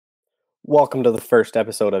Welcome to the first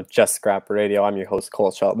episode of Just Scrap Radio. I'm your host,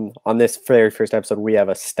 Cole Shelton. On this very first episode, we have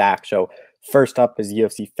a stack show. First up is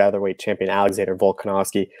UFC featherweight champion Alexander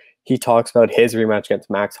Volkanovski. He talks about his rematch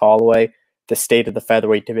against Max Holloway, the state of the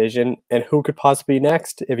featherweight division, and who could possibly be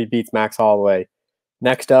next if he beats Max Holloway.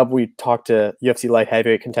 Next up, we talk to UFC light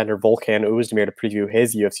heavyweight contender Volkan Oezdemir to preview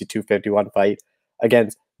his UFC 251 fight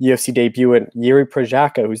against UFC debutant Jiri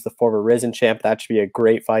Prochazka, who's the former Risen champ. That should be a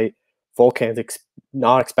great fight. Volkan's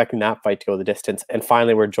not expecting that fight to go the distance. And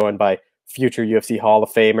finally, we're joined by future UFC Hall of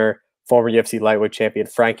Famer, former UFC lightweight champion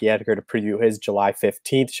Frankie Edgar to preview his July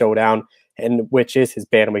 15th showdown, and which is his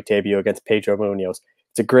bantamweight debut against Pedro Munoz.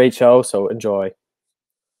 It's a great show, so enjoy.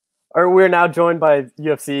 We're now joined by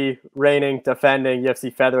UFC reigning, defending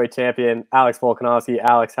UFC featherweight champion Alex Volkanovski.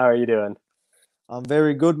 Alex, how are you doing? I'm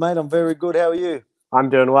very good, mate. I'm very good. How are you? I'm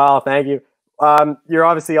doing well, thank you. You're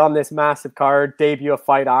obviously on this massive card, debut of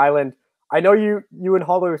Fight Island. I know you and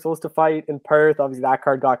Holloway were supposed to fight in Perth. Obviously, that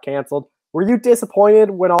card got canceled. Were you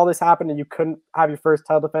disappointed when all this happened and you couldn't have your first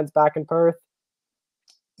title defense back in Perth?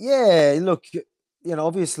 Yeah, look,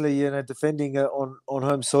 obviously, defending on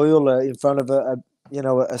home soil in front of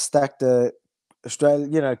a stacked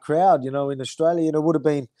Australia, crowd, in Australia, it would have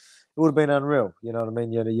been unreal. You know what I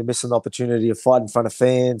mean? You're missing the opportunity to fight in front of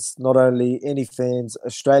fans, not only any fans,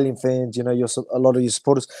 Australian fans. A lot of your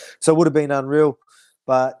supporters. So it would have been unreal.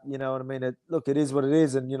 But you know what I mean. It is what it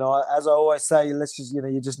is, and as I always say, let's just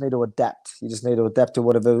you just need to adapt. You just need to adapt to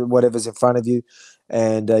whatever's in front of you,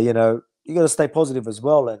 and you got to stay positive as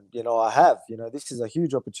well. And I have. This is a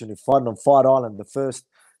huge opportunity fighting on Fight Island, the first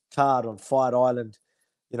card on Fight Island.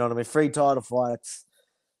 You know what I mean? Free title fights.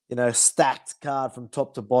 Stacked card from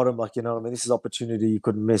top to bottom. This is opportunity you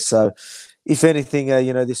couldn't miss. So, if anything,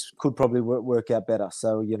 this could probably work out better.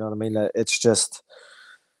 So, it's just.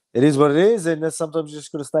 It is what it is, and sometimes you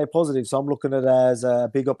just got to stay positive. So I'm looking at it as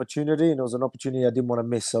a big opportunity, and it was an opportunity I didn't want to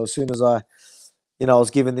miss. So as soon as I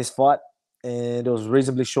was given this fight, and it was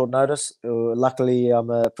reasonably short notice. Luckily, I'm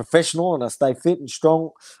a professional, and I stay fit and strong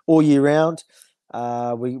all year round.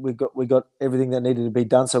 We got everything that needed to be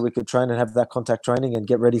done, so we could train and have that contact training and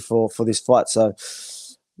get ready for this fight. So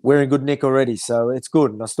we're in good nick already, so it's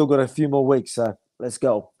good. And I still got a few more weeks, so let's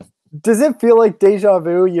go. Does it feel like deja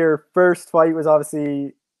vu? Your first fight was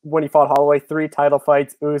obviously when he fought Holloway, 3 title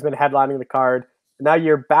fights, Usman headlining the card. Now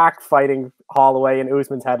you're back fighting Holloway and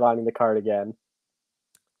Usman's headlining the card again.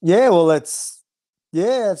 Yeah, well, it's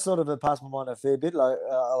sort of passed my mind a fair bit. Like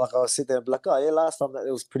I sit there and be like, oh yeah, last time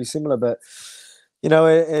it was pretty similar, but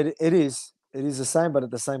it is the same, but at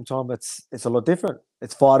the same time, it's a lot different.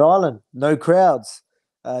 It's Fight Island, no crowds,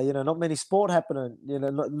 not many sport happening,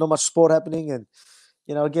 not much sport happening, and.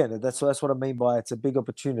 Again, that's what I mean by it's a big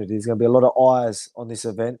opportunity. There's going to be a lot of eyes on this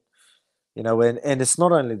event, and it's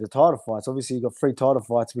not only the title fights. Obviously, you've got 3 title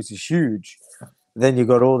fights, which is huge. Then you've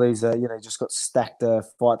got all these, just got stacked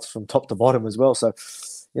fights from top to bottom as well. So,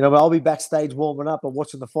 I'll be backstage warming up and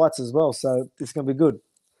watching the fights as well. So it's going to be good.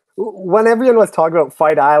 When everyone was talking about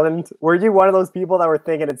Fight Island, were you one of those people that were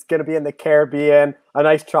thinking it's going to be in the Caribbean, a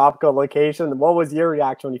nice tropical location? What was your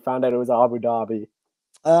reaction when you found out it was Abu Dhabi?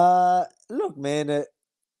 Look, man,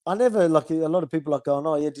 I never, like, a lot of people are going,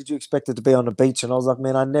 oh, yeah, did you expect it to be on the beach? And I was like,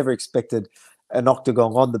 man, I never expected an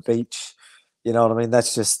octagon on the beach. You know what I mean?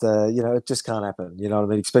 That's just, it just can't happen. You know what I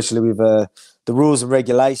mean? Especially with the rules and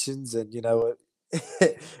regulations and,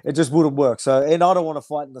 it just wouldn't work. So, and I don't want to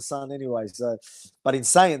fight in the sun anyway. So, but in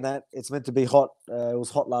saying that, it's meant to be hot. It was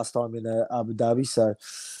hot last time in Abu Dhabi. So,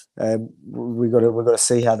 we got to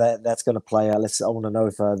see how that's going to play out. I want to know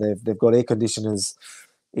if they've got air conditioners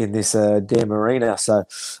in this damn arena. So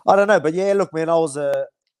I don't know, but yeah, look, man, I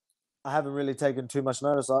haven't really taken too much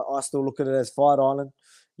notice. I still look at it as Fight Island,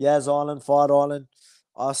 Yaz Island, Fight Island.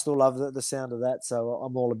 I still love the sound of that, so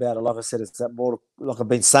I'm all about it. Like I said, it's that like I've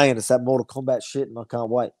been saying, it's that Mortal Kombat shit, and I can't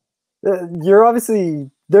wait.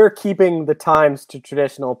 They're keeping the times to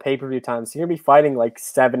traditional pay-per-view times. So you're gonna be fighting like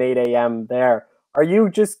 7, 8 a.m. there. Are you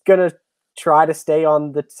just gonna try to stay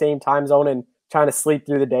on the same time zone and trying to sleep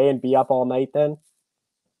through the day and be up all night then?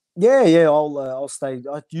 Yeah, I'll stay.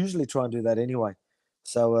 I usually try and do that anyway.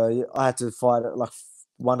 So I had to fight at like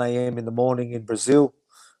 1 a.m. in the morning in Brazil.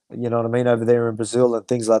 You know what I mean, over there in Brazil and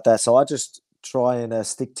things like that. So I just try and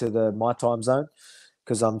stick to my time zone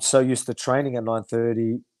because I'm so used to training at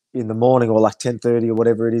 9:30 in the morning or like 10:30 or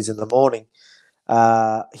whatever it is in the morning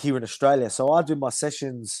here in Australia. So I do my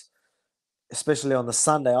sessions, especially on the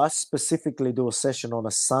Sunday. I specifically do a session on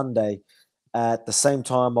a Sunday at the same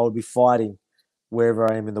time I would be fighting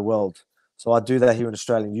wherever I am in the world. So I do that here in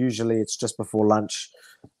Australia. Usually it's just before lunch.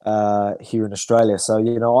 here in Australia. So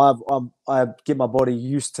I get my body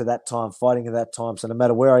used to that time, fighting at that time. So no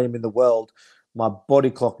matter where I am in the world, my body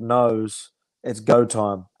clock knows it's go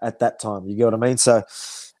time at that time. You get what I mean? So,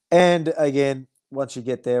 and again, once you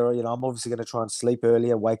get there, I'm obviously going to try and sleep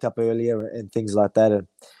earlier, wake up earlier, and things like that. And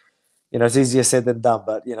it's easier said than done.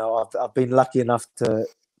 But I've been lucky enough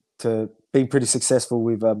to be pretty successful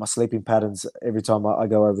with my sleeping patterns every time I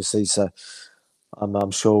go overseas. So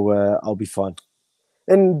I'm sure I'll be fine.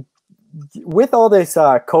 And with all this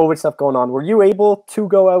COVID stuff going on, were you able to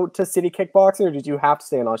go out to city kickboxing, or did you have to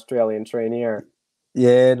stay in Australia and train here?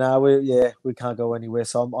 Yeah, no, we can't go anywhere.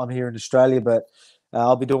 So I'm here in Australia, but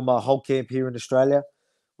I'll be doing my whole camp here in Australia.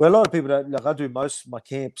 Well, a lot of people don't like. I do most of my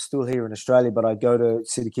camp still here in Australia, but I go to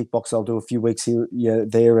City Kickbox. I'll do a few weeks here,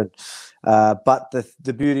 there, and but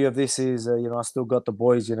the beauty of this is, I still got the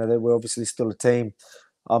boys. We're obviously still a team.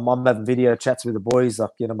 I'm having video chats with the boys,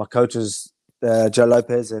 like my coaches, Joe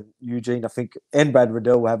Lopez and Eugene, I think, and Brad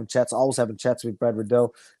Riddell were having chats. I was having chats with Brad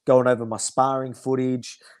Riddell, going over my sparring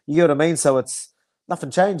footage. You get what I mean? So it's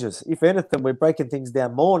nothing changes. If anything, we're breaking things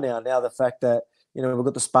down more now. Now the fact that we've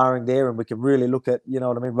got the sparring there, and we can really look at,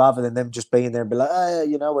 what I mean, rather than them just being there and be like,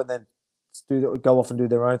 and then go off and do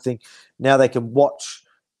their own thing. Now they can watch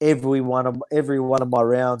every one of my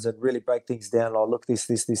rounds and really break things down. Like, look, this.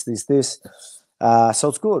 So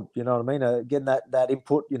it's good, you know what I mean? Getting that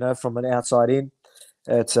input, from an outside in,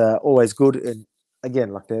 it's always good. And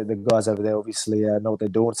again, like the guys over there obviously know what they're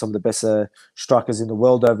doing. Some of the best strikers in the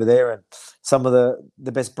world over there, and some of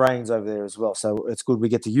the best brains over there as well. So it's good we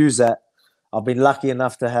get to use that. I've been lucky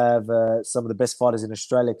enough to have some of the best fighters in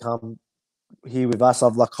Australia come here with us.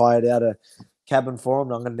 I've hired out a cabin for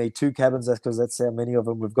them. I'm going to need 2 cabins because that's how many of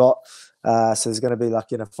them we've got. So there's going to be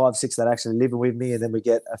 5, 6 that actually living with me, and then we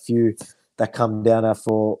get a few that come down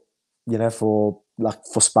for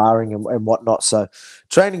sparring and whatnot. So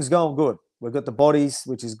training's going good. We've got the bodies,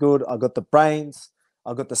 which is good. I got the brains.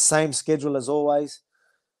 I got the same schedule as always.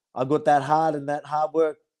 I got that hard and that hard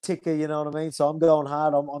work ticker, you know what I mean? So I'm going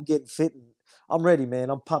hard. I'm getting fit, and I'm ready, man.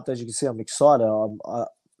 I'm pumped. As you can see, I'm excited.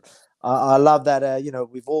 I love that,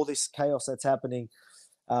 with all this chaos that's happening,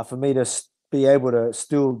 for me to be able to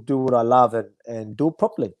still do what I love and do it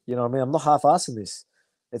properly. You know what I mean? I'm not half-assing this.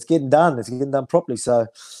 It's getting done. It's getting done properly. So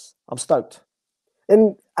I'm stoked.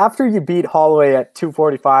 And after you beat Holloway at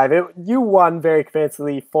 245, you won very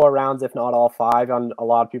convincingly 4 rounds, if not all 5, on a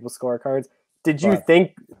lot of people's scorecards. Did you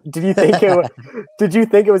think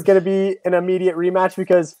it was going to be an immediate rematch?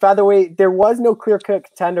 Because featherweight, there was no clear-cut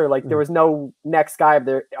contender. There was no next guy.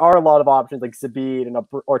 There are a lot of options like Zabit and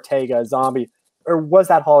Ortega, Zombie. Or was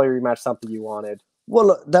that Holloway rematch something you wanted? Well,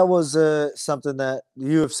 look, that was something that the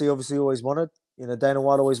UFC obviously always wanted. Dana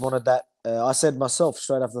White always wanted that. I said myself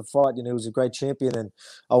straight after the fight, he was a great champion, and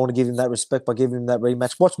I want to give him that respect by giving him that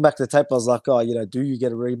rematch. Watching back the tape, I was like, do you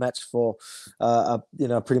get a rematch for,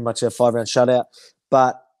 pretty much a 5-round shutout?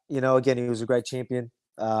 But, again, he was a great champion.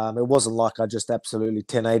 It wasn't like I just absolutely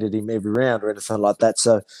 10-8'd him every round or anything like that.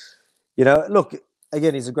 So, look,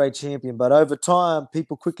 again, he's a great champion, but over time,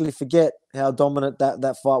 people quickly forget how dominant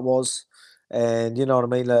that fight was. And you know what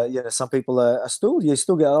I mean? Some people are still, you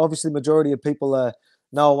still get, obviously, majority of people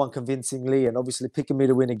know I won convincingly and obviously picking me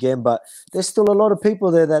to win again. But there's still a lot of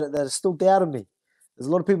people there that are still doubting me. There's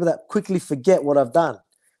a lot of people that quickly forget what I've done.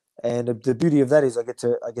 And the beauty of that is I get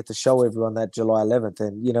to show everyone that July 11th.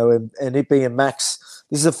 And, and it being Max,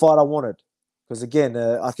 this is a fight I wanted. Because, again,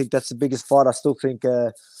 I think that's the biggest fight. I still think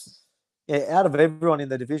out of everyone in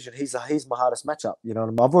the division, he's my hardest matchup. You know what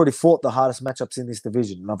I mean? I've already fought the hardest matchups in this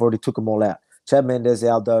division, and I've already took them all out. Chad Mendes,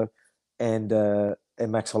 Aldo, and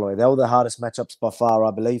Max Holloway. They were the hardest matchups by far,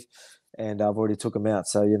 I believe, and I've already took them out.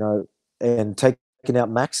 So, and taking out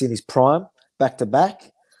Max in his prime, back to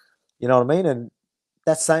back, you know what I mean? And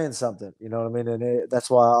that's saying something, you know what I mean? And that's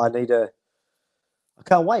why I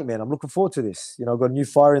can't wait, man. I'm looking forward to this. I've got a new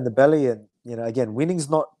fire in the belly, and, again, winning's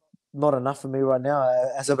not enough for me right now.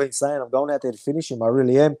 As I've been saying, I'm going out there to finish him. I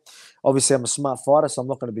really am. Obviously, I'm a smart fighter, so I'm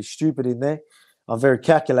not going to be stupid in there. I'm very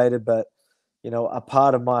calculated, but, a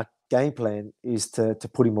part of my game plan is to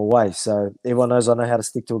put him away. So everyone knows I know how to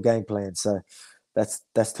stick to a game plan. So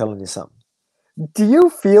that's telling you something. Do you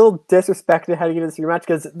feel disrespected heading into this rematch?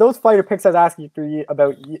 Because those fighter picks I was asking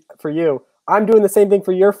for you, I'm doing the same thing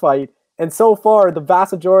for your fight. And so far, the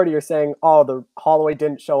vast majority are saying, oh, the Holloway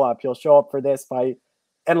didn't show up. He'll show up for this fight.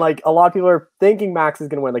 And, a lot of people are thinking Max is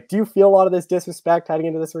going to win. Do you feel a lot of this disrespect heading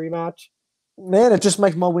into this rematch? Man, it just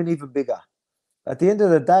makes my win even bigger. At the end of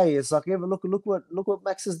the day, it's like, look what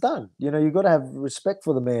Max has done. You got to have respect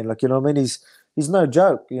for the man. You know what I mean? He's no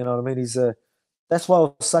joke. You know what I mean? That's why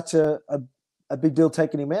it was such a a big deal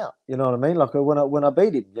taking him out. You know what I mean? Like when I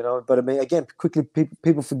beat him, you know. But I mean, again, quickly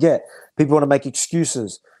people forget. People want to make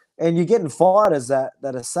excuses, and you're getting fighters that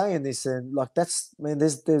are saying this, and like that's, man,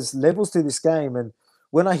 there's levels to this game. And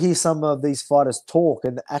when I hear some of these fighters talk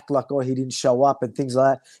and act like, oh, he didn't show up and things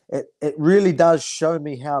like that, it really does show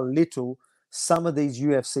me how little some of these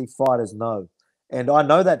UFC fighters know. And I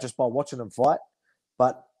know that just by watching them fight.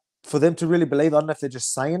 But for them to really believe, I don't know if they're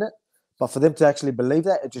just saying it, but for them to actually believe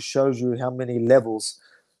that, it just shows you how many levels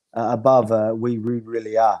above we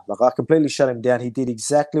really are. Like, I completely shut him down. He did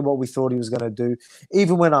exactly what we thought he was going to do.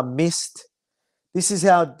 Even when I missed, this is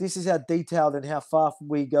how detailed and how far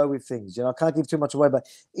we go with things. You know, I can't give too much away, but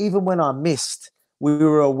even when I missed, we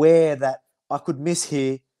were aware that I could miss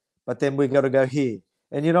here, but then we got to go here.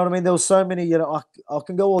 And you know what I mean? There was so many, you know, I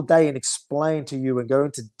can go all day and explain to you and go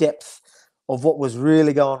into depth of what was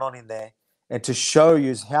really going on in there, and to show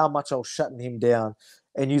you how much I was shutting him down,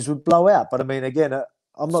 and you would blow out. But I mean, again,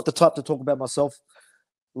 I'm not the type to talk about myself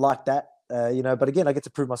like that, you know, but again, I get to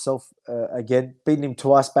prove myself again, beating him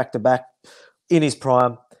twice back to back in his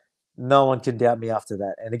prime. No one can doubt me after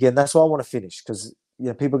that. And again, that's why I want to finish, because, you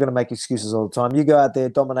know, people are going to make excuses all the time. You go out there,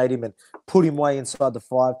 dominate him, and put him way inside the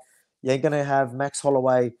 5. You ain't going to have Max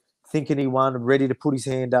Holloway thinking he won, ready to put his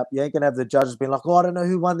hand up. You ain't going to have the judges being like, oh, I don't know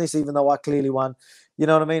who won this, even though I clearly won. You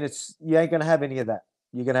know what I mean? You ain't going to have any of that.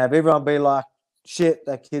 You're going to have everyone be like, shit,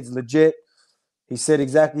 that kid's legit. He said he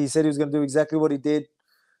was going to do exactly what he did.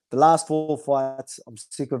 The last 4 fights, I'm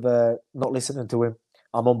sick of not listening to him.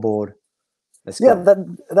 I'm on board. Let's go.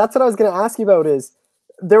 That's what I was going to ask you about. Is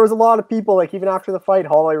there was a lot of people, like, even after the fight,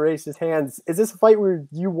 Holloway raised his hands. Is this a fight where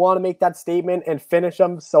you want to make that statement and finish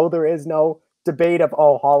him so there is no debate of,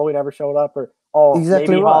 oh, Holloway never showed up, or, oh, exactly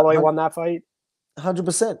maybe right. Holloway won that fight?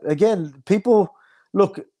 100%. Again, people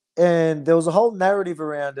look, and there was a whole narrative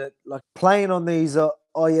around it, like playing on these,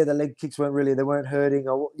 oh yeah, the leg kicks they weren't hurting,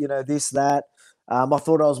 or, you know, this, that. I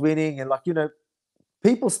thought I was winning, and, like, you know,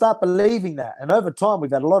 people start believing that. And over time,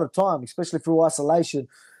 we've had a lot of time, especially through isolation,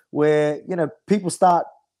 where, you know, people start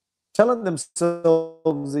telling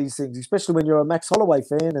themselves these things, especially when you're a Max Holloway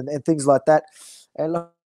fan and things like that. And, like,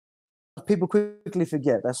 people quickly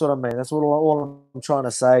forget. That's what I mean. That's all I'm trying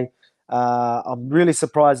to say. I'm really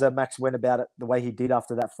surprised that Max went about it the way he did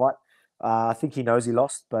after that fight. I think he knows he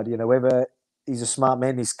lost, but, you know, whether he's a smart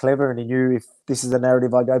man, he's clever, and he knew if this is the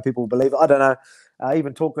narrative I go, people will believe it. I don't know.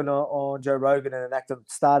 Even talking on Joe Rogan, and an actor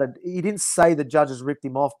started, he didn't say the judges ripped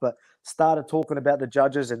him off, but started talking about the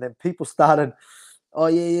judges, and then people started, oh,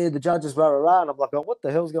 yeah, the judges, rah, rah, rah. And I'm like, oh, what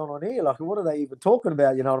the hell's going on here? Like, what are they even talking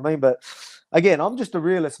about? You know what I mean? But again, I'm just a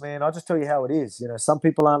realist, man. I just tell you how it is. You know, some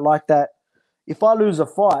people aren't like that. If I lose a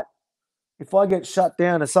fight, if I get shut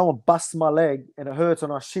down and someone busts my leg and it hurts,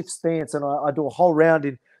 and I shift stance and I do a whole round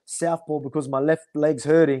in southpaw because my left leg's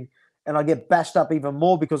hurting, and I get bashed up even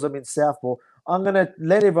more because I'm in southpaw, I'm going to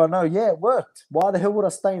let everyone know, yeah, it worked. Why the hell would I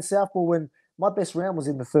stay in southpaw when my best round was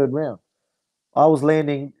in the 3rd round? I was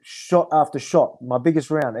landing shot after shot, my biggest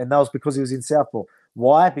round, and that was because he was in southpaw.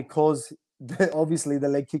 Why? Because obviously the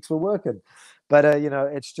leg kicks were working. But, you know,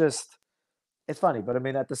 it's funny. But, I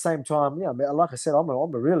mean, at the same time, yeah, like I said, I'm a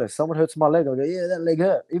realist. Someone hurts my leg, I go, yeah, that leg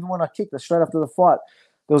hurt. Even when I kicked it straight after the fight,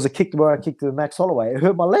 there was a kick where I kicked to Max Holloway. It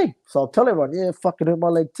hurt my leg. So I'll tell everyone, yeah, it fucking hurt my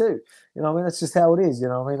leg too. You know what I mean? That's just how it is. You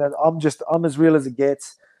know what I mean? I'm as real as it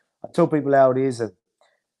gets. I tell people how it is. And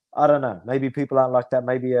I don't know. Maybe people aren't like that.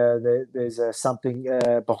 Maybe there's something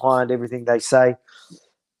behind everything they say.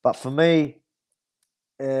 But for me,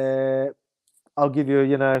 I'll give you,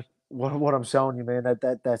 you know, what I'm showing you, man.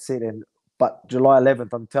 That's it. But July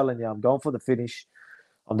 11th, I'm telling you, I'm going for the finish.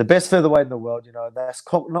 I'm the best featherweight in the world. You know, that's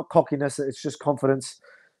not cockiness. It's just confidence.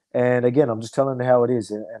 And again, I'm just telling you how it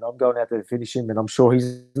is. And I'm going out there to finish him. And I'm sure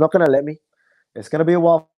he's not going to let me. It's going to be a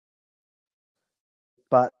while.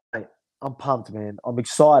 But hey, I'm pumped, man. I'm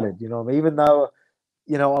excited. You know, even though,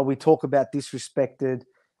 you know, we talk about disrespected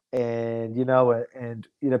and, you know,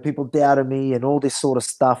 people doubted me and all this sort of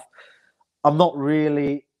stuff, I'm not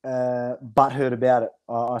really butthurt about it.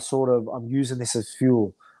 I'm using this as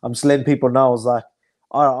fuel. I'm just letting people know. I was like,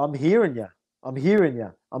 all right, I'm hearing you. I'm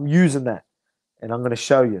using that, and I'm going to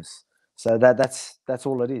show you. So that's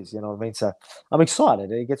all it is. You know what I mean? So I'm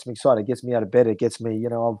excited. It gets me excited. It gets me out of bed. It gets me, you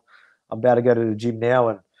know, I'm about to go to the gym now,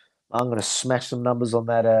 and I'm going to smash some numbers on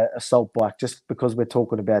that assault bike just because we're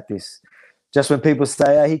talking about this. Just when people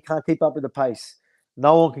say, hey, he can't keep up with the pace.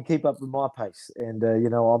 No one can keep up with my pace. And, you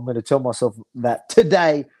know, I'm going to tell myself that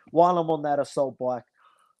today while I'm on that assault bike.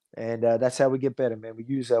 And that's how we get better, man. We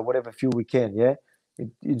use whatever fuel we can, yeah?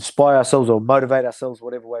 Inspire ourselves or motivate ourselves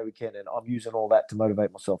whatever way we can. And I'm using all that to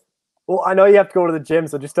motivate myself. Well, I know you have to go to the gym,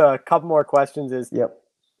 so just a couple more questions is, yep.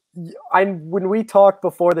 When we talked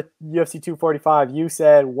before the UFC 245, you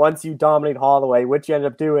said once you dominate Holloway, which you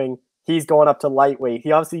ended up doing, he's going up to lightweight.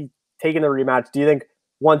 He obviously taking the rematch. Do you think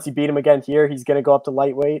once you beat him again here, he's going to go up to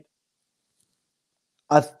lightweight?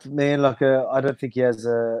 I don't think he has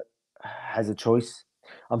a choice.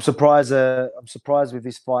 I'm surprised. I'm surprised with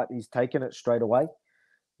this fight. He's taken it straight away.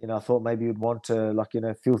 I thought maybe he'd want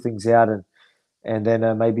to feel things out and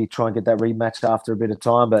then maybe try and get that rematch after a bit of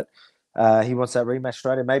time. But he wants that rematch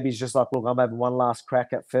straight. And maybe he's just like, look, I'm having one last crack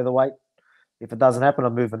at featherweight. If it doesn't happen,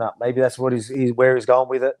 I'm moving up. Maybe that's what he's where he's going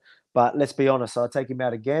with it. But let's be honest, I take him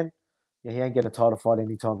out again. Yeah, he ain't getting a title fight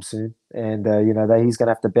anytime soon. And, he's going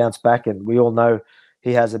to have to bounce back. And we all know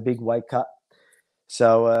he has a big weight cut.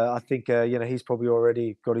 So I think, he's probably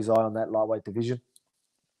already got his eye on that lightweight division.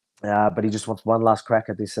 But he just wants one last crack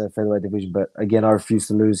at this featherweight division. But again, I refuse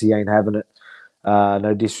to lose. He ain't having it.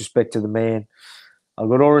 No disrespect to the man. I've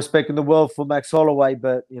got all respect in the world for Max Holloway,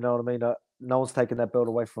 but you know what I mean. No one's taking that belt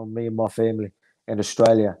away from me and my family and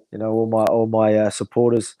Australia. All my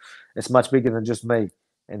supporters. It's much bigger than just me,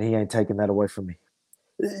 and he ain't taking that away from me.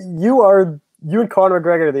 You and Conor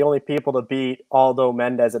McGregor are the only people to beat Aldo,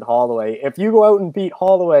 Mendez, and Holloway. If you go out and beat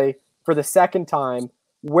Holloway for the second time,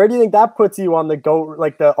 where do you think that puts you on the GOAT,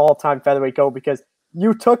 like the all-time featherweight GOAT? Because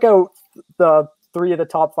you took out the 3 of the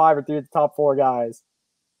top 5 or 3 of the top 4 guys.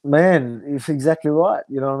 Man, it's exactly right.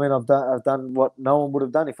 You know what I mean? I've done what no one would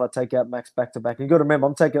have done if I take out Max back to back. You got to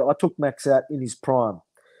remember, I took Max out in his prime.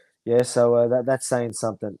 Yeah, so that's saying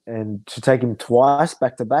something. And to take him twice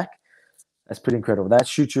back to back, that's pretty incredible. That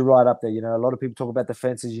shoots you right up there. A lot of people talk about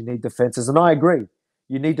defenses. You need defenses, and I agree.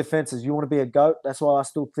 You need defenses. You want to be a GOAT. That's why I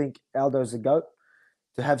still think Aldo's a GOAT.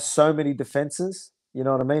 To have so many defenses, you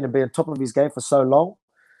know what I mean, and be on top of his game for so long.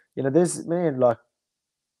 This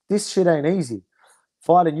shit ain't easy.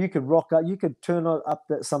 Fighting, you could rock up, you could turn up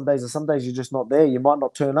some days, and some days you're just not there. You might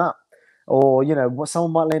not turn up, or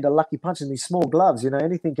someone might land a lucky punch in these small gloves.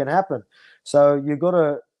 Anything can happen. So you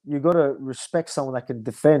gotta respect someone that can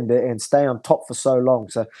defend it and stay on top for so long.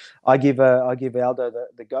 So I give Aldo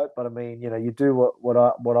the GOAT, but I mean, you do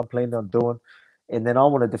what I'm planning on doing, and then I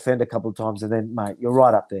want to defend a couple of times, and then mate, you're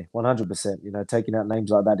right up there, 100%. Taking out names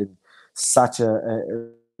like that in such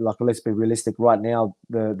let's be realistic. Right now,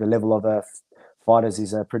 the level of fighters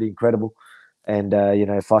is pretty incredible. And,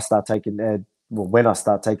 if I start taking, when I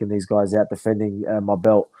start taking these guys out defending my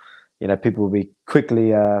belt, people will be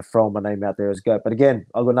quickly throwing my name out there as GOAT. But again,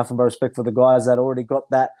 I've got nothing but respect for the guys that already got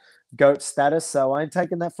that GOAT status. So I ain't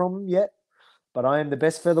taking that from them yet. But I am the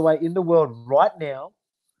best featherweight in the world right now.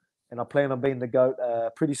 And I plan on being the GOAT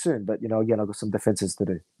pretty soon. But, again, I've got some defenses to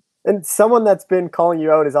do. And someone that's been calling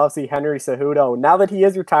you out is obviously Henry Cejudo. Now that he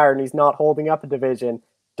is retired and he's not holding up a division,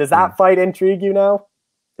 does that fight intrigue you now?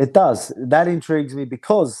 It does. That intrigues me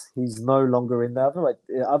because he's no longer in the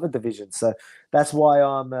other division. So that's why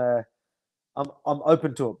I'm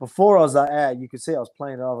open to it. Before I was like, you could see I was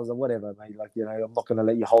playing it. I was like, whatever, mate. I'm not going to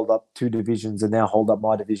let you hold up 2 divisions and now hold up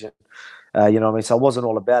my division. You know what I mean? So I wasn't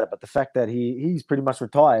all about it. But the fact that he's pretty much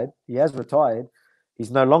retired, he has retired. He's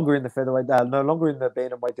no longer in the featherweight, no longer in the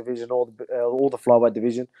bantamweight division or the flyweight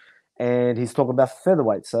division, and he's talking about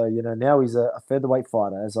featherweight. So now he's a featherweight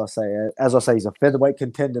fighter, as I say, he's a featherweight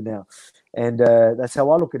contender now, and that's how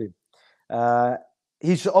I look at him.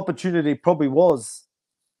 His opportunity probably was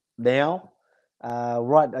now,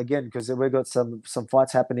 right again, because we've got some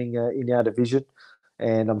fights happening in our division,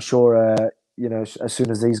 and I'm sure as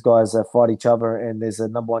soon as these guys fight each other and there's a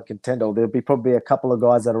number 1 contender, there'll be probably a couple of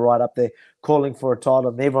guys that are right up there calling for a title,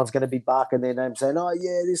 and everyone's going to be barking their name saying, oh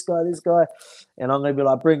yeah, this guy, and I'm going to be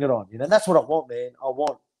like, bring it on. That's what I want, man.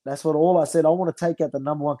 That's what all I said. I want to take out the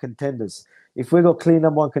number 1 contenders. If we've got clear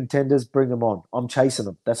number 1 contenders, bring them on. I'm chasing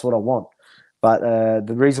them. That's what I want. But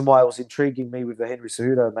the reason why it was intriguing me with the Henry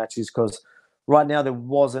Cejudo match is because right now there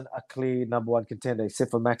wasn't a clear number 1 contender,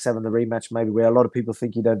 except for Max having the rematch, maybe where a lot of people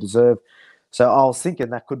think he don't deserve. So I was thinking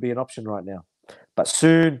that could be an option right now. But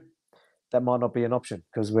soon, that might not be an option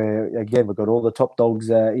because we've got all the top dogs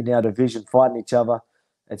in our division fighting each other.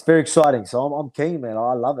 It's very exciting. So I'm keen, man.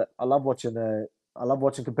 I love it. I love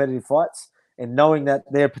watching competitive fights and knowing that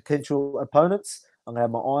they're potential opponents. I'm going to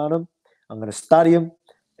have my eye on them. I'm going to study them.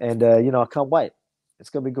 And, I can't wait. It's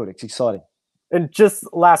going to be good. It's exciting. And just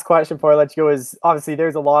last question before I let you go is, obviously,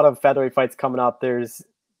 there's a lot of featherweight fights coming up. There's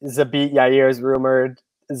Zabit Yair is rumored.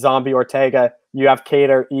 Zombie Ortega, you have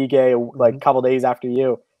Cater, Ige, like a couple days after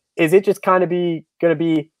you. Is it just kind of going to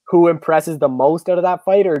be who impresses the most out of that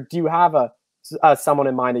fight, or do you have someone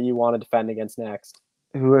in mind that you want to defend against next?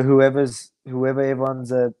 Whoever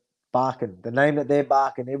everyone's barking, the name that they're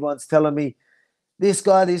barking, everyone's telling me this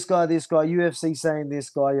guy, UFC saying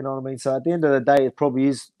this guy, you know what I mean? So at the end of the day, it probably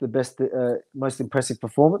is the best, most impressive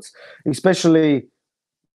performance, especially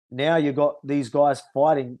now you got these guys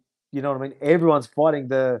fighting, you know what I mean? Everyone's fighting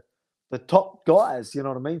the top guys, you know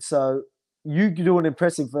what I mean? So you do an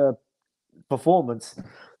impressive performance.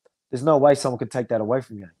 There's no way someone could take that away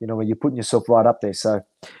from you, you know, when you're putting yourself right up there. So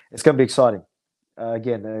it's going to be exciting.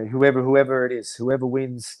 Again, whoever it is, whoever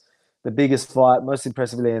wins the biggest fight, most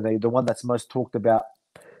impressively, and the one that's most talked about,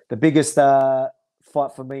 the biggest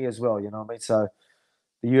fight for me as well. You know what I mean? So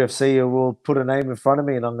the UFC will put a name in front of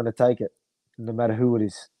me, and I'm going to take it, no matter who it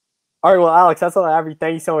is. All right, well, Alex, that's all I have.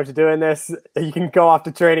 Thank you so much for doing this. You can go off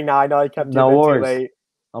to training now. I know I kept you a bit too late.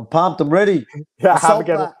 I'm pumped. I'm ready. Yeah, have a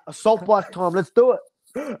good one. Assault bike time. Let's do it.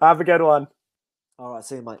 Have a good one. All right,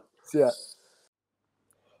 see you, mate. See ya.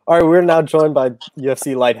 All right, we're now joined by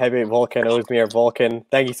UFC light heavyweight Volkan Oezdemir. Volkan,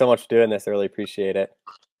 thank you so much for doing this. I really appreciate it.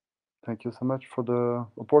 Thank you so much for the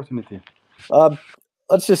opportunity.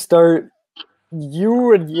 Let's just start.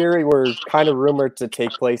 You and Jiri were kind of rumored to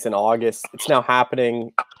take place in August. It's now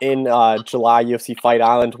happening in July, UFC Fight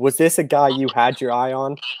Island. Was this a guy you had your eye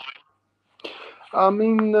on? I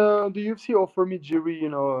mean, the UFC offered me Jiri,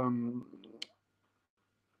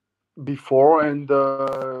 before, and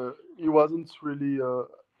it wasn't really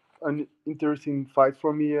an interesting fight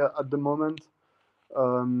for me at the moment.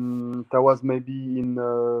 That was maybe in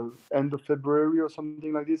end of February or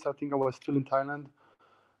something like this. I think I was still in Thailand.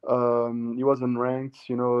 He was unranked,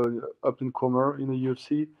 up and comer in the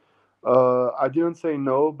UFC. I didn't say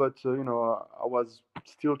no, but I was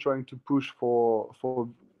still trying to push for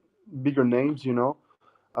bigger names.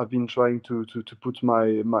 I've been trying to put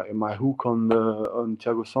my hook on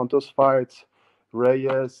Thiago Santos fights,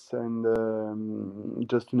 Reyes, and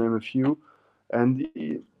just to name a few, and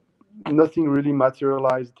nothing really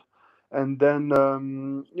materialized. And then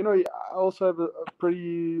I also have a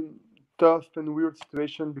pretty tough and weird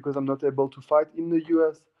situation because I'm not able to fight in the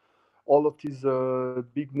US. All of these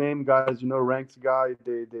big name guys, ranked guy,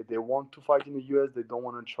 they want to fight in the US. They don't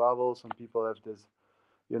want to travel. Some people have this,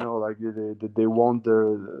 like they want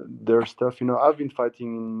their stuff. I've been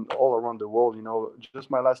fighting all around the world.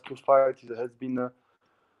 Just my last two fights has been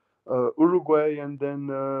Uruguay and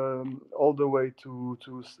then all the way to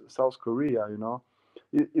South Korea.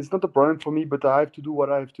 It's not a problem for me, but I have to do what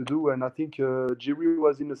I have to do. And I think Jiri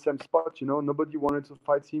was in the same spot. Nobody wanted to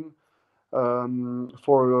fight him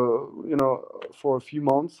for a few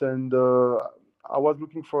months, and I was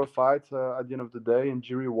looking for a fight at the end of the day, and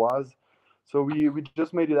Jiri was. So we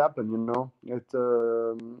just made it happen. It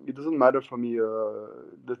doesn't matter for me.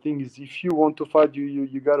 The thing is, if you want to fight,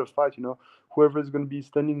 you gotta fight. Whoever is going to be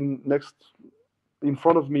standing next in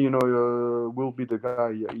front of me, will be the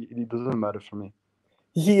guy. It doesn't matter for me.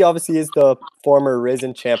 He obviously is the former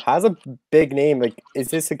Risen champ, has a big name. Like, is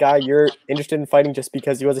this a guy you're interested in fighting just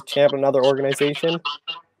because he was a champ in another organization?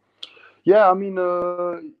 Yeah, I mean,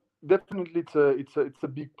 definitely it's a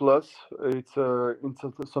big plus. It's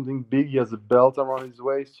something big. He has a belt around his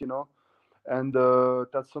waist, and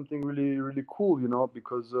that's something really really cool,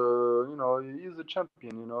 because he's a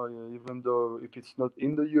champion, even though if it's not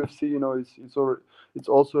in the UFC, it's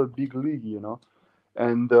also a big league,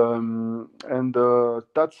 and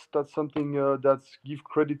that's something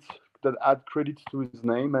that add credit to his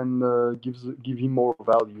name and give him more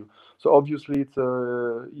value. So obviously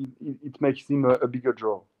it makes him a bigger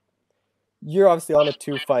draw. You're obviously on a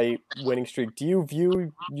 2-fight winning streak. Do you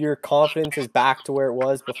view your confidence as back to where it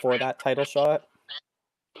was before that title shot?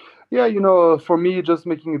 Yeah, for me, just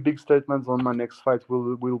making a big statement on my next fight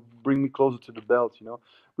will bring me closer to the belt.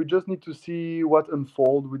 We just need to see what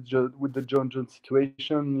unfold with the John Jones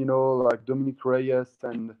situation. Like Dominic Reyes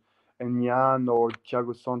and Yan or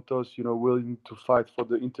Thiago Santos. Willing to fight for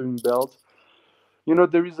the interim belt.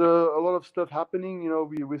 There is a lot of stuff happening.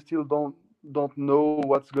 We still don't know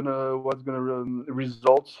what's gonna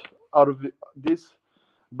result out of this.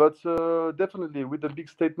 But definitely, with the big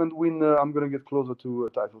statement win, I'm going to get closer to a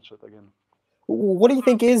title shot again. What do you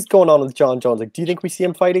think is going on with John Jones? Like, do you think we see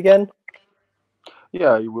him fight again?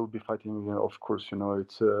 Yeah, he will be fighting again, of course.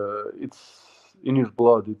 It's in his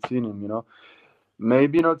blood. It's in him.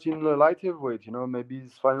 Maybe not in the light heavyweight. Maybe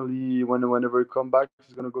he's finally, whenever he come back,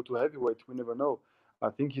 he's going to go to heavyweight. We never know. I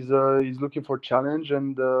think he's looking for challenge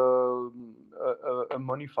and a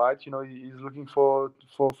money fight. He's looking for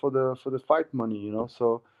the fight money.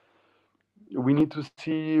 So we need to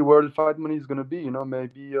see where the fight money is going to be.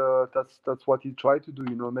 Maybe that's what he tried to do.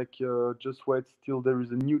 Make just wait till there is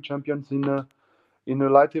a new champions in a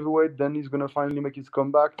light heavyweight. Then he's going to finally make his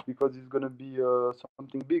comeback because he's going to be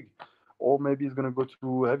something big, or maybe he's going to go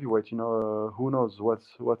to heavyweight. Who knows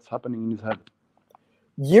what's happening in his head.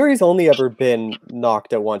 Yuri's only ever been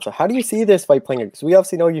knocked out once. So how do you see this fight playing? Because we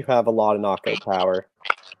obviously know you have a lot of knockout power.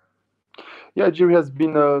 Yeah, Jiri has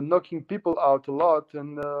been knocking people out a lot,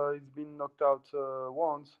 and he's been knocked out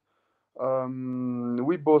once.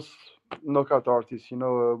 We both knockout artists,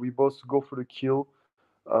 we both go for the kill.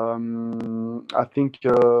 I think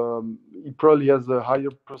he probably has a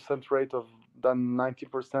higher percent rate of than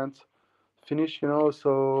 90% finish,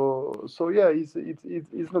 So yeah, he's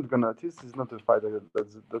not gonna. This is not a fight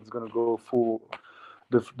that's gonna go full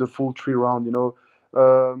the full 3 round,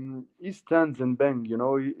 he stands and bang,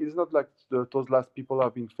 He's not like those last people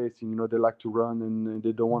I've been facing, they like to run and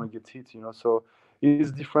they don't want to get hit, So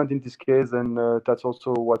he's different in this case, and that's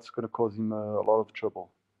also what's going to cause him a lot of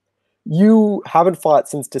trouble. You haven't fought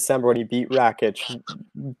since December when you beat Rakic.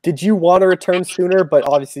 Did you want to return sooner? But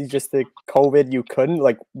obviously, just the COVID, you couldn't.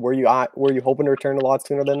 Like, were you hoping to return a lot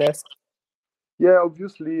sooner than this? Yeah,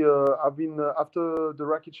 obviously, I've been after the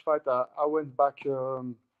Rakic fight. I went back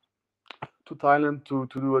to Thailand to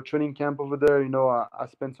do a training camp over there. I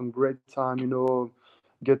spent some great time.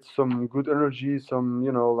 Get some good energy. Some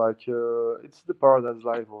like it's the paradise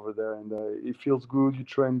life over there, and it feels good. You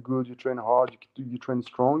train good. You train hard. You train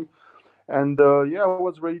strong. And yeah, I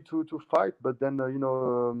was ready to fight, but then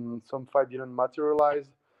some fight didn't materialize,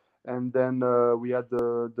 and then we had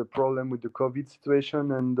the problem with the COVID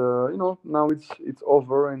situation, and now it's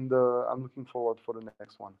over, and I'm looking forward for the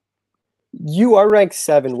next one. You are ranked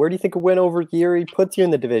 7. Where do you think a win over Jiri puts you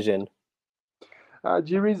in the division?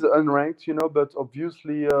 Jiri is unranked, but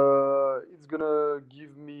obviously it's gonna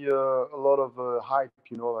give me a lot of hype,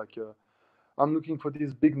 like. I'm looking for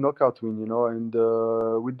this big knockout win, and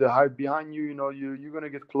with the hype behind you, you're gonna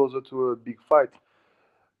get closer to a big fight.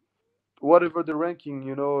 Whatever the ranking,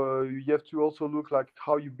 you have to also look like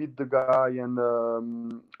how you beat the guy and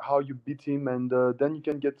how you beat him, and then you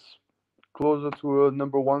can get closer to a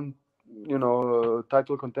number one,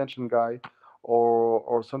 title contention guy,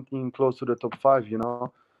 or something close to the top 5,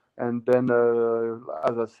 and then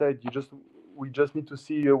as I said, we just need to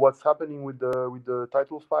see what's happening with the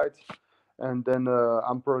title fights, and then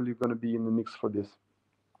I'm probably going to be in the mix for this.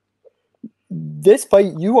 This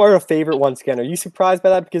fight, you are a favorite once again. Are you surprised by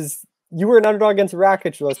that? Because you were an underdog against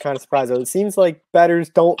Rakic. I was kind of surprised. It seems like bettors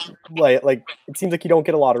don't like. It seems like you don't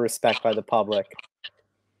get a lot of respect by the public.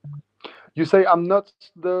 You say I'm not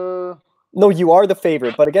the. No, you are the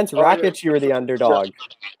favorite, but against Rakic, you were the underdog.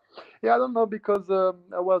 Yeah, I don't know, because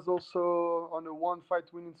I was also on a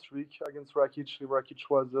 1-fight winning streak against Rakic. Rakic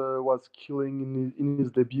was killing in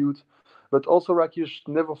his debut, but also Rakic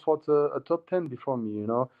never fought a top 10 before me,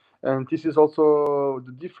 and this is also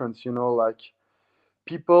the difference, like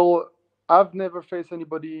people. I've never faced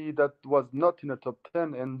anybody that was not in a top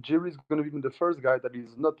 10, and Jiri is going to be the first guy that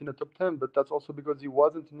is not in a top 10, but that's also because he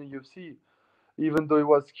wasn't in the UFC. Even though he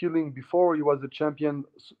was killing before, he was a champion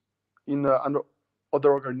in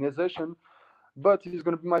other organization, but he's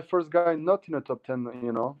going to be my first guy not in a top 10,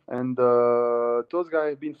 and those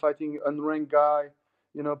guys have been fighting unranked guy,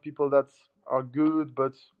 people that are good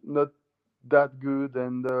but not that good,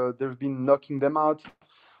 and they've been knocking them out.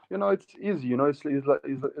 It's easy,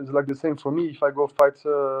 it's like the same for me. If I go fight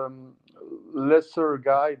lesser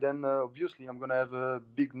guy, then obviously I'm going to have a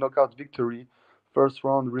big knockout victory. First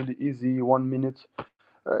round, really easy, 1 minute.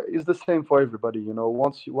 It's the same for everybody,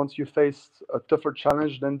 Once you face a tougher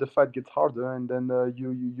challenge, then the fight gets harder, and then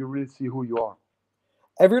you really see who you are.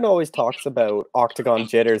 Everyone always talks about octagon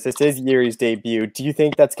jitters. This is Yuri's debut. Do you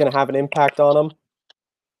think that's going to have an impact on him?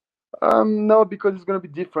 No, because it's going to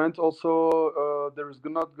be different. Also, there is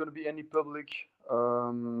not going to be any public,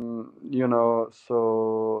 so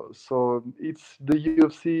it's the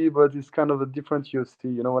UFC, but it's kind of a different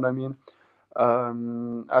UFC. You know what I mean?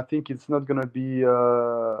 I think it's not going to be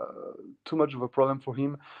too much of a problem for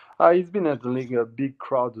him. He's been handling a big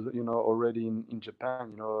crowd, already in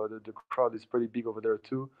Japan. The crowd is pretty big over there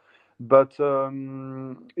too. But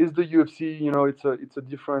it's the UFC. It's a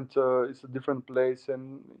different place,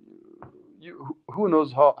 and who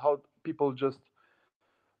knows how people just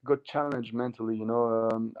got challenged mentally.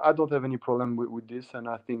 I don't have any problem with this, and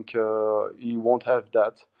I think he won't have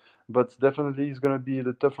that. But definitely, it's going to be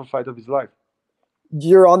the tougher fight of his life.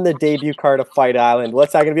 You're on the debut card of Fight Island.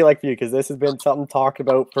 What's that going to be like for you? Because this has been something talked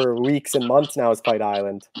about for weeks and months now, is Fight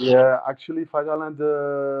Island. Yeah, actually, Fight Island,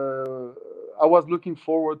 I was looking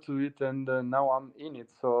forward to it, and now I'm in it.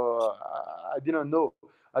 So I didn't know.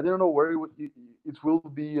 I didn't know where it will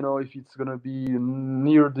be, if it's going to be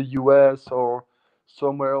near the US or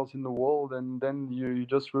somewhere else in the world. And then you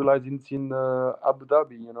just realize it's in Abu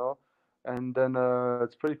Dhabi, and then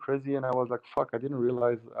it's pretty crazy. And I was like, "Fuck! I didn't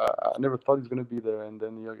realize. I never thought he's gonna be there." And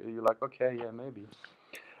then you're like, "Okay, yeah, maybe."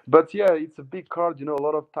 But yeah, it's a big card. You know, a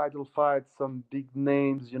lot of title fights, some big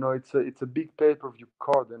names. You know, it's a big pay-per-view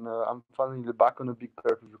card, and I'm finally back on a big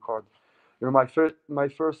pay-per-view card. You know, my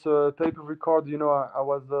first pay-per-view card. You know, I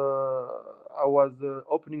was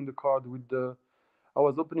opening the card with the I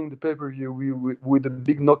was opening the pay-per-view with a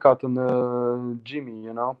big knockout on Jimmy.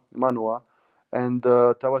 You know, Manua, and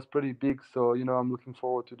that was pretty big. So you know, I'm looking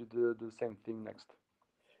forward to the same thing next.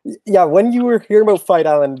 Yeah, when you were hearing about Fight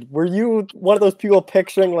Island, were you one of those people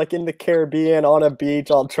picturing like in the Caribbean on a beach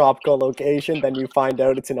on tropical location, then you find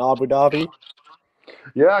out it's in Abu Dhabi?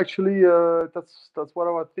 Yeah, actually, that's what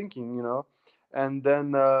I was thinking, you know. And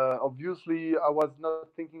then obviously I was not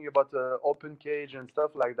thinking about open cage and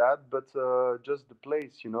stuff like that, but just the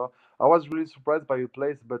place, you know. I was really surprised by the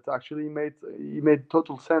place, but actually it made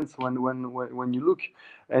total sense when you look,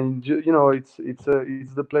 and you know it's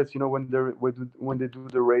the place, you know, when they do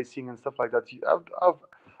the racing and stuff like that.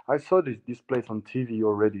 I saw this place on TV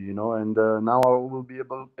already, you know, and now I will be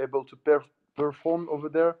able to perform over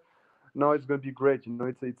there. No, it's gonna be great. You know,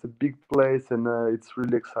 it's a big place and it's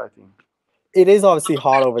really exciting. It is obviously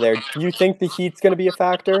hot over there. Do you think the heat's going to be a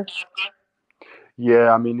factor?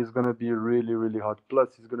 Yeah, I mean it's gonna be really really hot. Plus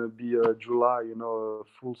it's gonna be July. You know,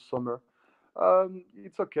 full summer.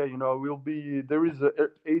 It's okay. You know, we'll be there is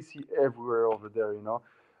AC everywhere over there. You know,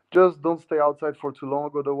 just don't stay outside for too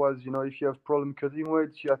long. Otherwise, you know, if you have problem cutting weight,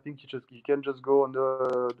 I think you can just go on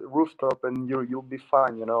the rooftop and you'll be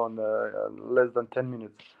fine. You know, in less than 10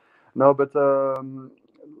 minutes. No, but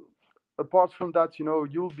apart from that, you know,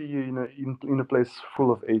 you'll be in a place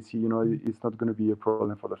full of AC. You know, it's not going to be a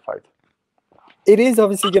problem for the fight. It is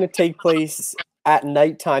obviously going to take place at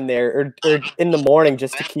nighttime there, or in the morning,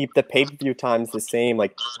 just to keep the pay-per-view times the same.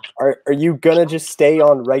 Like, are you gonna just stay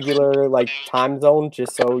on regular like time zone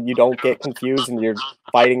just so you don't get confused and you're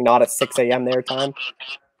fighting not at 6 a.m. their time?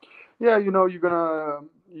 Yeah, you know, you're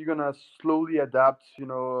gonna slowly adapt. You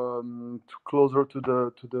know, to closer to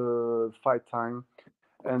the fight time,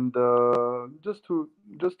 and just to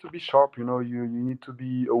be sharp. You know, you need to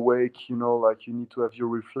be awake. You know, like you need to have your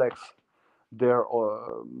reflex there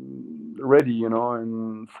ready, you know,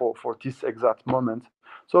 and for this exact moment.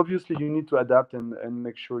 So obviously you need to adapt and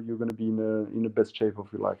make sure you're going to be in the best shape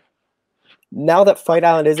of your life. Now that Fight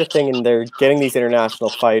Island is a thing and they're getting these international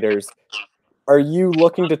fighters, are you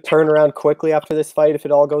looking to turn around quickly after this fight if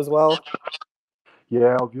it all goes well?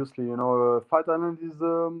 Yeah, obviously, you know, Fight Island is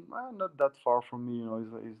not that far from me. You know,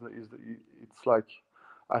 it's like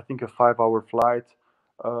I think a 5 hour flight.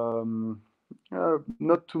 Um,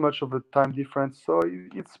 not too much of a time difference, so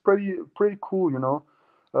it's pretty cool. You know,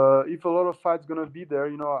 if a lot of fights gonna be there,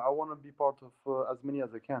 you know, I want to be part of as many as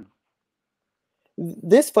I can.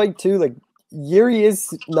 This fight too, like Yuri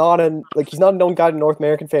is not an like he's not a known guy to North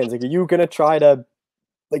American fans. Like, are you gonna try to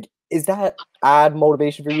like? Is that add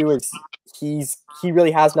motivation for you? Is he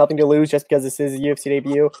really has nothing to lose just because this is a UFC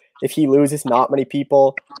debut? If he loses, not many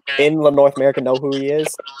people in North America know who he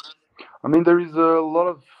is. I mean, there is a lot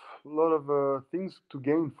of things to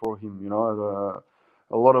gain for him. You know,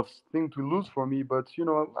 a lot of things to lose for me. But you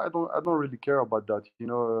know, I don't really care about that. You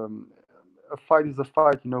know, a fight is a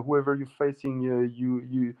fight. You know, whoever you're facing,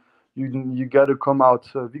 you gotta come out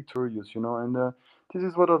victorious. You know, and this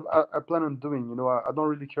is what I plan on doing. You know, I don't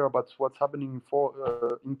really care about what's happening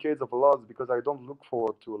in case of a loss because I don't look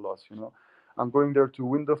forward to a loss. You know, I'm going there to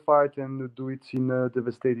win the fight and do it in a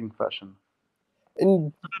devastating fashion.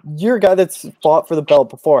 And you're a guy that's fought for the belt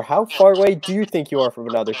before. How far away do you think you are from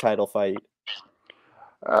another title fight?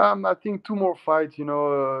 I think two more fights. You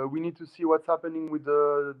know, we need to see what's happening with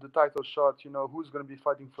the title shot. You know, who's going to be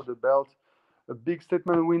fighting for the belt. A big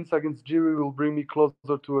statement wins against Jiri will bring me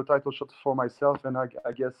closer to a title shot for myself, and I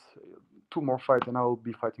guess two more fights, and I will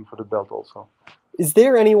be fighting for the belt also. Is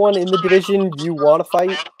there anyone in the division you want to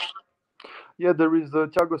fight? Yeah, there is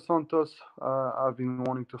Thiago Santos. I've been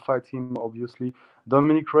wanting to fight him, obviously.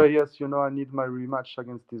 Dominic Reyes. You know, I need my rematch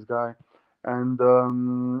against this guy, and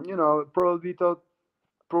you know, probably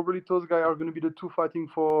those guys are going to be the two fighting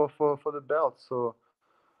for the belt. So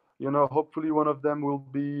you know, hopefully one of them will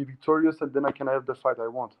be victorious, and then I can have the fight I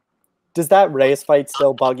want. Does that Reyes fight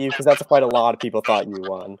still bug you? Because that's a fight a lot of people thought you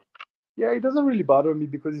won. Yeah, it doesn't really bother me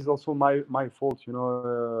because it's also my fault. You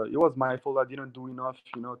know, it was my fault. I didn't do enough.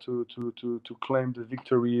 You know, to claim the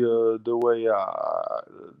victory the way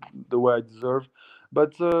I deserve.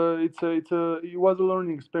 But it was a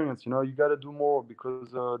learning experience. You know, you got to do more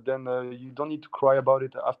because then you don't need to cry about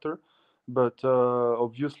it after. But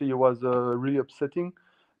obviously, it was really upsetting.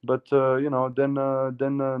 But now I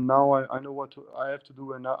know what I have to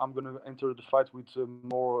do, and I'm gonna enter the fight with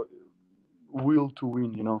more will to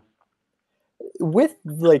win. With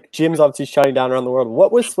like gyms obviously shutting down around the world,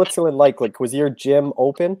 what was Switzerland like? Like, was your gym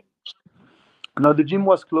open? No, the gym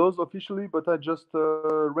was closed officially, but I just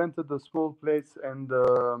rented a small place, and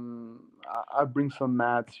I bring some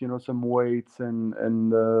mats, some weights, and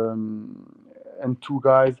two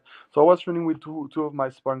guys. So I was training with two of my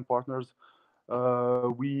sparring partners.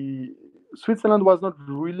 We Switzerland was not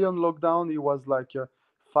really on lockdown. It was like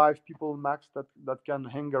 5 people max that can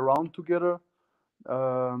hang around together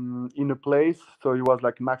in a place. So it was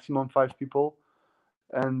like maximum 5 people,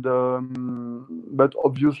 and but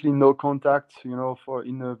obviously no contact. For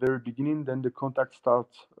in the very beginning. Then the contact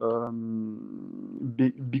starts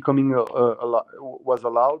becoming was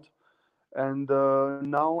allowed, and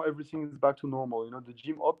now everything is back to normal. The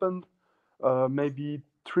gym opened maybe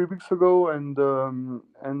 3 weeks ago, and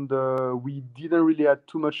we didn't really had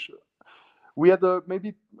too much. We had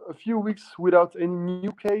maybe a few weeks without any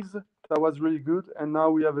new case. That was really good, and now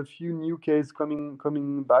we have a few new cases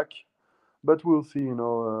coming back, but we'll see.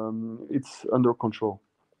 It's under control.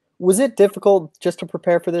 Was it difficult just to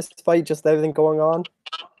prepare for this fight, just everything going on?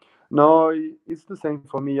 No, it's the same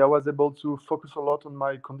for me. I was able to focus a lot on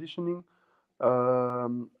my conditioning.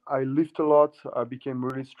 I lift a lot. I became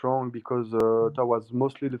really strong because that was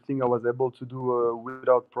mostly the thing I was able to do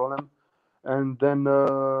without problem. And then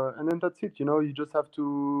that's it. You just have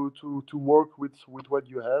to work with what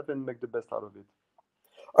you have and make the best out of it.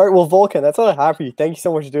 All right, well, Volkan, that's all I have for you. Thank you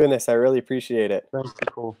so much for doing this. I really appreciate it. Thanks,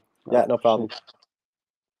 Cole. Yeah, no problem.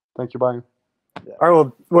 Thank you. Bye. Yeah. All right,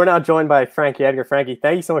 well, we're now joined by Frankie Edgar. Frankie,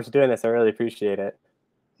 thank you so much for doing this. I really appreciate it.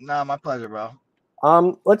 No, my pleasure, bro.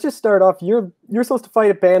 Let's just start off. You're supposed to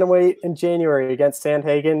fight at bantamweight in January against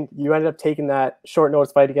Sandhagen. You ended up taking that short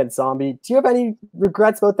notice fight against Zombie. Do you have any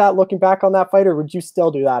regrets about that, looking back on that fight, or would you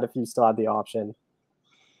still do that if you still had the option?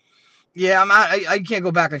 Yeah, I can't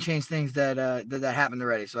go back and change things that happened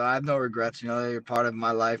already. So I have no regrets. They're part of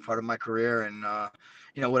my life, part of my career, and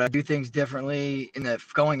would I do things differently in the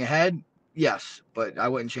going ahead? Yes, but I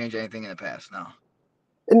wouldn't change anything in the past. No.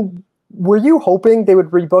 And were you hoping they would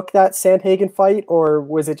rebook that Sandhagen fight, or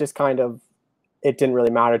was it just kind of it didn't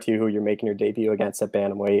really matter to you who you're making your debut against at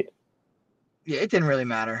bantamweight? Yeah, it didn't really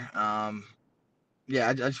matter. Yeah,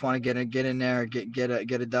 I just want to get in there, get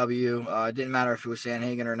a W. It didn't matter if it was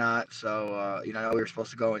Sandhagen or not. So I know we were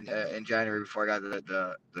supposed to go in January before I got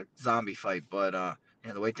the Zombie fight, but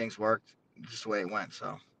the way things worked, just the way it went.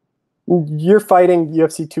 So. You're fighting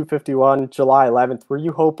UFC 251 July 11th. Were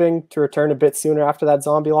you hoping to return a bit sooner after that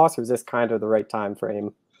Zombie loss, or was this kind of the right time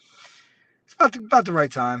frame? It's about the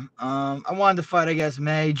right time. I wanted to fight, I guess,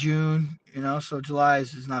 May, June. So July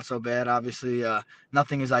is not so bad. Obviously,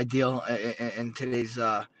 nothing is ideal in today's,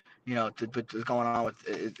 what's going on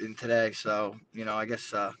in today. So I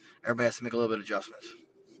guess everybody has to make a little bit of adjustments.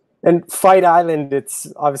 And Fight Island,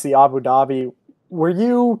 it's obviously Abu Dhabi. Were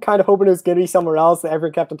you kind of hoping it was going to be somewhere else?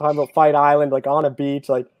 Everyone kept on talking about Fight Island, like on a beach.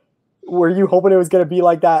 Like, were you hoping it was going to be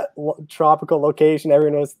like that tropical location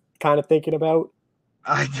everyone was kind of thinking about?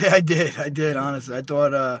 I did. Honestly, I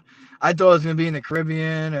thought it was going to be in the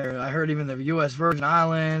Caribbean, or I heard even the U.S. Virgin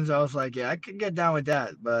Islands. I was like, yeah, I could get down with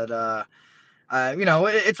that. But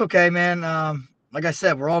it's okay, man. Like I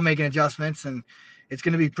said, we're all making adjustments, and it's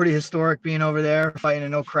going to be pretty historic being over there fighting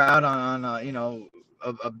in no crowd on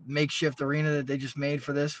a makeshift arena that they just made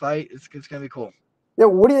for this fight. It's going to be cool. Yeah,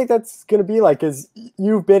 what do you think that's going to be like? Because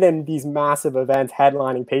you've been in these massive events,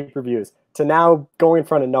 headlining pay-per-views, to now going in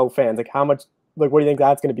front of no fans. Like, how much? Like, what do you think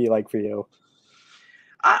that's going to be like for you?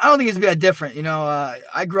 I don't think it's going to be that different.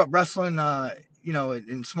 I grew up wrestling,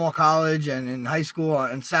 in small college and in high school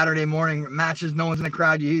on Saturday morning matches. No one's in the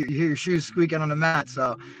crowd. You hear your shoes squeaking on the mat.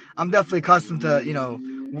 So I'm definitely accustomed to,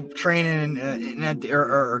 training in empty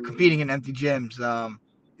or competing in empty gyms.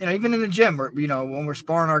 Even in the gym, or when we're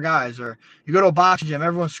sparring our guys, or you go to a boxing gym,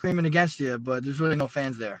 everyone's screaming against you, but there's really no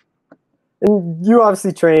fans there. And you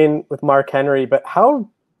obviously train with Mark Henry, but how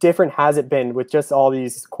different has it been with just all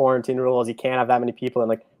these quarantine rules? You can't have that many people, and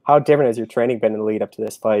like, how different has your training been in the lead up to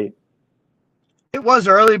this fight? It was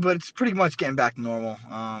early, but it's pretty much getting back to normal.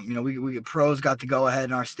 We pros got to go ahead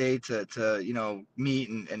in our state to meet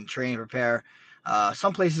and train and prepare.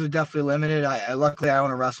 Some places are definitely limited. Luckily I own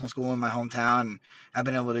a wrestling school in my hometown, and I've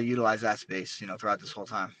been able to utilize that space, throughout this whole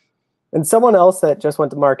time. And someone else that just went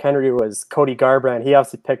to Mark Henry was Cody Garbrandt. He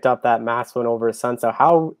obviously picked up that mass win over his son. So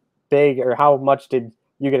how big or how much did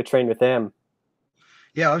you get to train with him?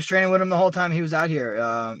 Yeah, I was training with him the whole time he was out here.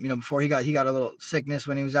 Before he got a little sickness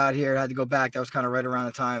when he was out here, had to go back. That was kind of right around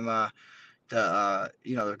the time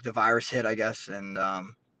the virus hit, I guess. And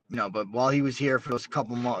But while he was here for those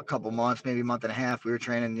couple months, maybe a month and a half, we were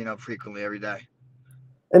training, frequently every day.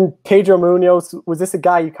 And Pedro Munoz, was this a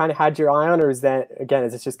guy you kind of had your eye on, or is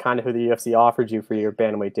this just kind of who the UFC offered you for your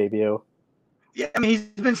bantamweight debut? Yeah, I mean, he's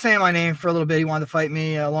been saying my name for a little bit. He wanted to fight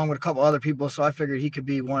me along with a couple other people, so I figured he could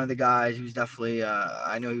be one of the guys. He was definitely,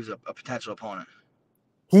 I know he was a potential opponent.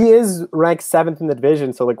 He is ranked 7th in the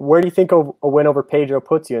division, so where do you think a win over Pedro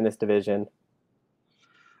puts you in this division?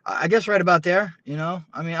 I guess right about there. I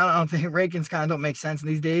mean, I don't think rankings kind of don't make sense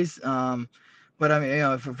these days. But I mean,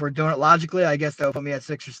 if we're doing it logically, I guess that would put me at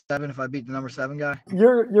 6 or 7 if I beat the number 7 guy.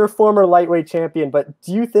 You're a former lightweight champion, but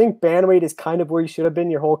do you think bantamweight is kind of where you should have been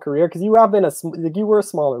your whole career? Because you have been you were a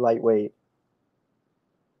smaller lightweight.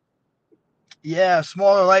 Yeah,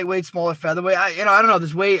 smaller lightweight, smaller featherweight. I don't know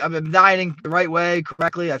this weight. I've been dieting the right way,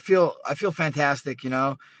 correctly. I feel fantastic.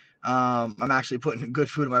 I'm actually putting good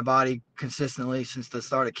food in my body consistently since the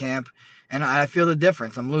start of camp, and I feel the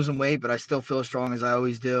difference. I'm losing weight, but I still feel as strong as I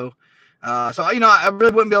always do. So I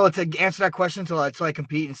really wouldn't be able to answer that question until I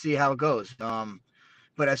compete and see how it goes.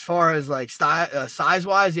 But as far as size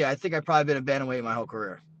wise, yeah, I think I've probably been a bantamweight my whole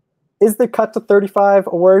career. Is the cut to 35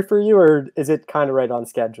 a worry for you, or is it kind of right on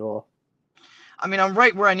schedule? I mean, I'm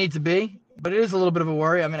right where I need to be, but it is a little bit of a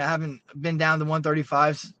worry. I mean, I haven't been down to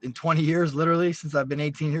 135s in 20 years, literally, since I've been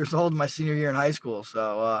 18 years old, my senior year in high school.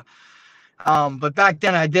 So, but back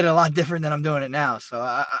then I did it a lot different than I'm doing it now. So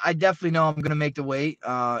I definitely know I'm going to make the weight,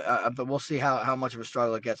 but we'll see how much of a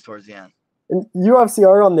struggle it gets towards the end. And you obviously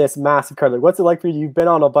are on this massive card. What's it like for you? You've been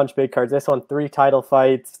on a bunch of big cards. This one, 3 title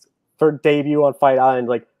fights, for debut on Fight Island.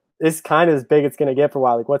 This kind of as big it's going to get for a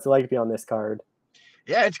while. What's it like to be on this card?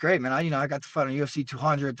 Yeah, it's great, man. I got to fight on UFC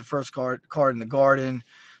 200, the first card in the Garden.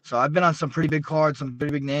 So I've been on some pretty big cards, some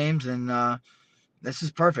pretty big names, and this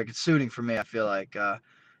is perfect. It's suiting for me. I feel like, I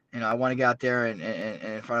want to get out there and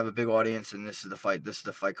in front of a big audience, and this is the fight. This is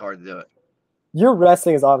the fight card to do it. Your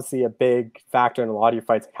wrestling is obviously a big factor in a lot of your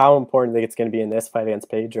fights. How important do you think it's going to be in this fight against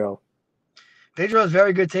Pedro? Pedro has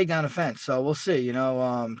very good takedown defense, so we'll see.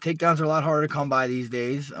 Takedowns are a lot harder to come by these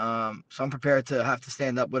days. So I'm prepared to have to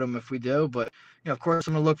stand up with him if we do. But, of course,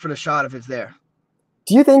 I'm going to look for the shot if it's there.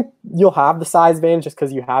 Do you think you'll have the size advantage just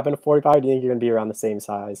because you have been a 45? Or do you think you're going to be around the same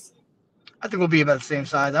size? I think we'll be about the same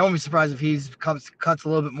size. I won't be surprised if he cuts a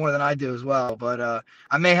little bit more than I do as well. But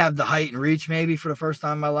I may have the height and reach maybe for the first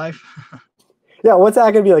time in my life. Yeah, what's that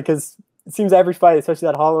going to be like? Because it seems every fight, especially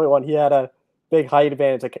that Holloway one, he had a big height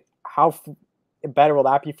advantage. How better will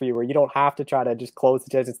that be for you, where you don't have to try to just close the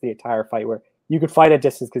distance the entire fight, where you could fight at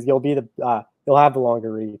distance because you'll have the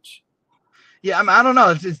longer reach? Yeah, I mean, I don't know.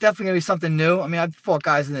 It's definitely gonna be something new. I mean, I've fought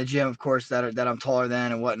guys in the gym, of course, that I'm taller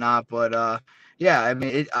than and whatnot. But yeah, I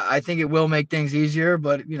mean, I think it will make things easier.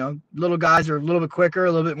 But little guys are a little bit quicker,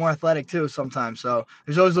 a little bit more athletic too sometimes. So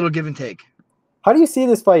there's always a little give and take. How do you see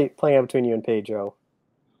this fight playing out between you and Pedro?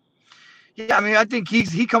 Yeah, I mean, I think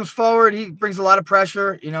he comes forward. He brings a lot of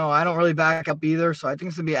pressure. I don't really back up either. So I think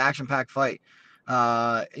it's going to be an action-packed fight.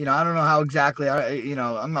 I don't know how exactly,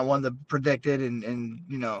 I'm not one to predict it and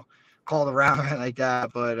call the round or anything like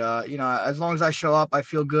that. But, as long as I show up, I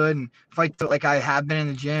feel good and fight like I have been in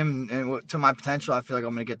the gym and to my potential, I feel like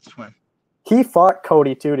I'm going to get this win. He fought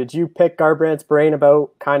Cody, too. Did you pick Garbrandt's brain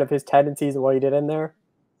about kind of his tendencies and what he did in there?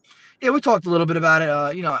 Yeah, we talked a little bit about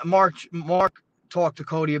it. Mark talk to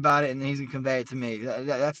Cody about it, and he's gonna convey it to me.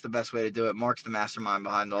 That's the best way to do it. Mark's the mastermind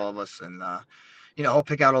behind all of us, and he'll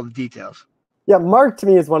pick out all the details. Yeah, Mark to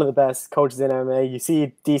me is one of the best coaches in MMA. You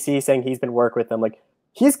see DC saying he's been working with them.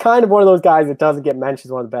 He's kind of one of those guys that doesn't get mentioned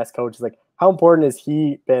as one of the best coaches. How important has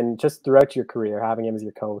he been just throughout your career, having him as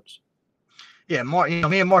your coach? Yeah, Mark.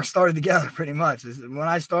 Me and Mark started together pretty much. When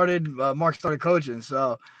I started, Mark started coaching,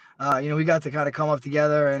 so. We got to kind of come up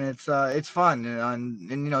together, and it's fun,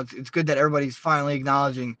 and it's good that everybody's finally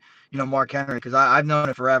acknowledging, Mark Henry, because I've known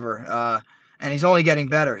it forever, and he's only getting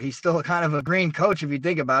better. He's still kind of a green coach if you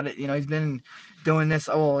think about it. He's been doing this,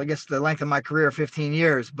 I guess the length of my career, 15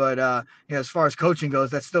 years, but as far as coaching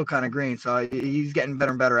goes, that's still kind of green. So he's getting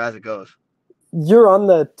better and better as it goes. You're on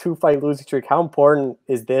the 2-fight losing streak. How important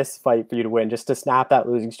is this fight for you to win, just to snap that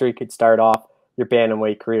losing streak and start off your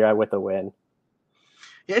bantamweight career with a win?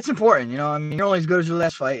 Yeah, it's important. I mean, you're only as good as your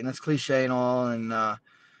last fight, and that's cliche and all. And I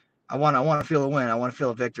want to feel a win. I want to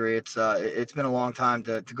feel a victory. It's been a long time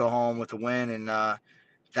to go home with a win, and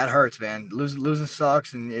that hurts, man. Losing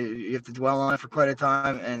sucks, and you have to dwell on it for quite a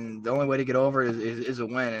time. And the only way to get over it is a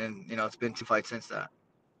win. And it's been 2 fights since that.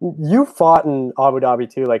 You fought in Abu Dhabi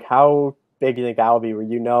too. How big do you think that will be?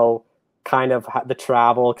 Where kind of the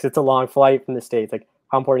travel, because it's a long flight from the States.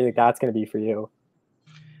 How important do you think that's going to be for you?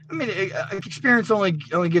 I mean, experience only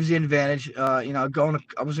gives you an advantage. I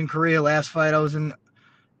was in Korea last fight. I was in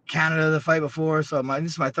Canada the fight before, so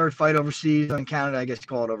this is my third fight overseas. In Canada, I guess you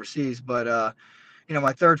call it overseas, but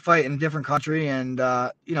my third fight in a different country, and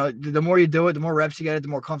the more you do it, the more reps you get it, the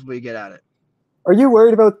more comfortable you get at it. Are you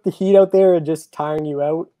worried about the heat out there and just tiring you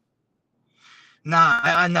out? Nah,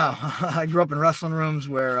 I know. I grew up in wrestling rooms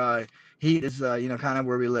where heat is kind of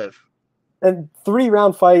where we live. And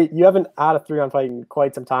 3-round fight, you haven't had a 3-round fight in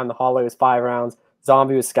quite some time. The Holloway was 5 rounds.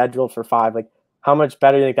 Zombie was scheduled for 5. Like, how much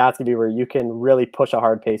better do you think that's going to be where you can really push a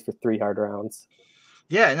hard pace for 3 hard rounds?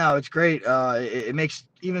 Yeah, no, it's great. It makes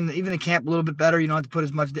even the camp a little bit better. You don't have to put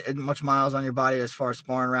as much miles on your body as far as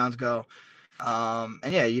sparring rounds go.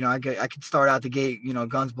 And yeah, I could start out the gate,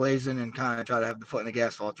 guns blazing and kind of try to have the foot in the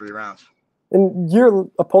gas all 3 rounds. And your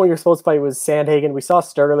opponent you're supposed to fight was Sandhagen. We saw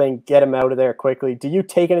Sterling get him out of there quickly. Do you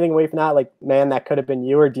take anything away from that? Like, man, that could have been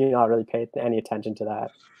you, or do you not really pay any attention to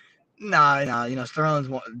that? No, Sterling's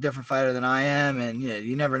a different fighter than I am, and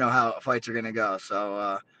you never know how fights are gonna go.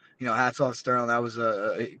 So, hats off to Sterling. That was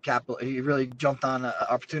a capital. He really jumped on an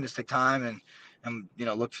opportunistic time and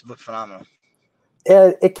looked phenomenal.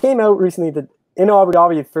 It came out recently that in Abu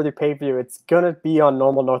Dhabi for the pay-per-view, it's gonna be on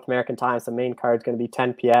normal North American time. So the main card's gonna be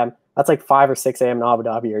 10 p.m. That's like 5 or 6 a.m. in Abu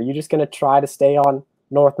Dhabi. Are you just gonna try to stay on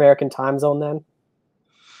North American time zone then?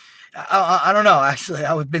 I don't know. Actually,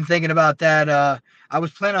 I've been thinking about that. I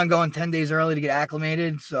was planning on going 10 days early to get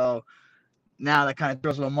acclimated. So now that kind of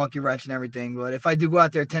throws a little monkey wrench and everything. But if I do go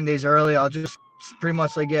out there 10 days early, I'll just pretty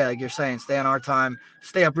much like you're saying, stay on our time,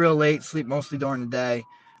 stay up real late, sleep mostly during the day.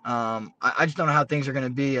 I just don't know how things are going to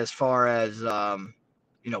be as far as,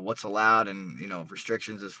 what's allowed and,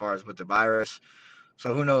 restrictions as far as with the virus.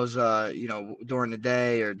 So who knows, during the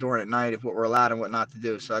day or during at night, if what we're allowed and what not to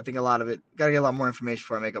do. So I think a lot of it, got to get a lot more information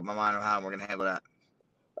before I make up my mind on how we're going to handle that.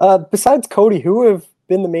 Besides Cody, who have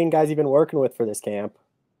been the main guys you've been working with for this camp?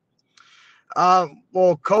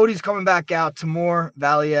 Well, Cody's coming back out. Timur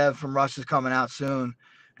Valiev from Russia's coming out soon.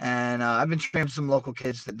 And I've been training some local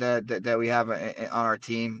kids that we have on our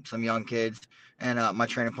team, some young kids. And my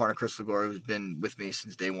training partner, Chris Ligori, who's been with me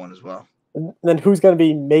since day one as well. And then who's going to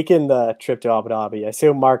be making the trip to Abu Dhabi? I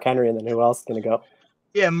assume Mark Henry, and then who else is going to go?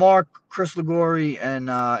 Yeah, Mark, Chris Ligori,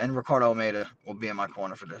 and Ricardo Almeida will be in my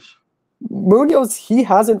corner for this. Munoz, he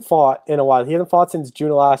hasn't fought in a while. He hasn't fought since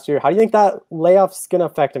June of last year. How do you think that layoff's going to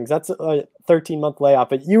affect him? Because that's a 13-month layoff.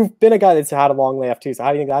 But you've been a guy that's had a long layoff too. So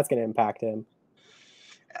how do you think that's going to impact him?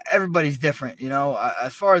 Everybody's different,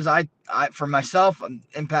 As far as I for myself, long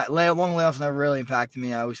layoffs never really impacted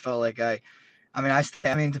me. I always felt like it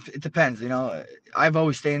depends. I've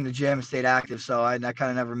always stayed in the gym and stayed active, so I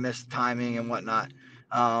kind of never missed timing and whatnot.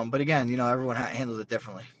 But again, everyone handles it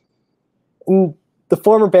differently. And the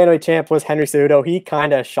former bantamweight champ was Henry Cejudo. He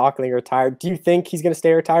kind of shockingly retired. Do you think he's going to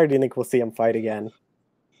stay retired? Or do you think we'll see him fight again?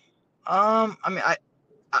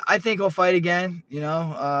 I think he'll fight again.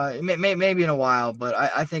 Maybe in a while, but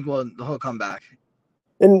I think he'll come back.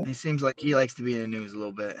 And it seems like he likes to be in the news a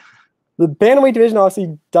little bit. The bantamweight division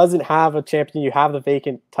obviously doesn't have a champion. You have the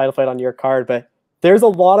vacant title fight on your card, but there's a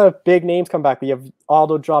lot of big names come back. You have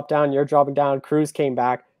Aldo dropped down, you're dropping down, Cruz came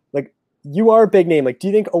back. Like, you are a big name. Like, do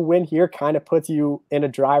you think a win here kind of puts you in a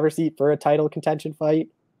driver's seat for a title contention fight?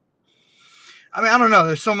 I don't know.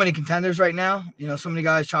 There's so many contenders right now. So many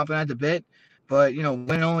guys chomping at the bit. But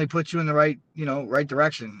win only puts you in the right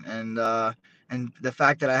direction. And the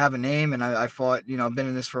fact that I have a name and I fought, I've been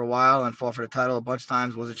in this for a while and fought for the title a bunch of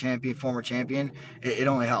times, was a champion, former champion. It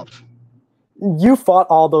only helps. You fought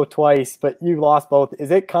Aldo twice, but you lost both. Is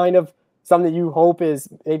it kind of something that you hope is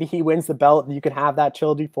maybe he wins the belt and you can have that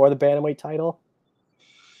trilogy for the bantamweight title?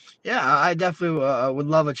 Yeah, I definitely would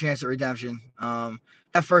love a chance at redemption.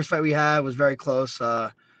 That first fight we had was very close.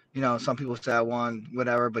 Some people say I won,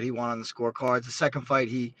 whatever, but he won on the scorecards. The second fight,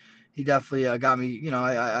 he definitely got me.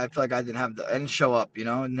 I feel like I didn't show up. I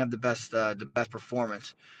didn't have the best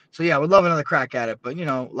performance. So yeah, I would love another crack at it, but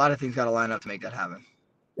a lot of things got to line up to make that happen.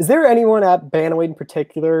 Is there anyone at bantamweight in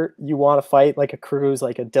particular you want to fight, like a Cruz,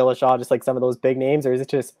 like a Dillashaw, just like some of those big names, or is it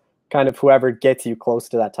just kind of whoever gets you close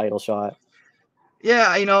to that title shot? Yeah,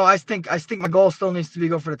 I think my goal still needs to be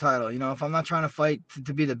go for the title. If I'm not trying to fight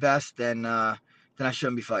to be the best, then I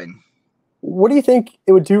shouldn't be fighting. What do you think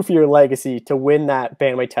it would do for your legacy to win that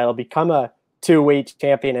bantamweight title, become a 2-weight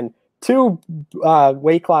champion, and 2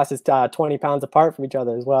 weight classes 20 pounds apart from each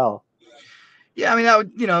other as well? Yeah,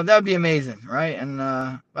 that would be amazing, right? And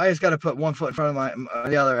I just got to put one foot in front of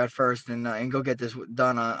the other at first and go get this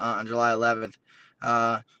done on July 11th.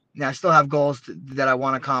 Now I still have goals that I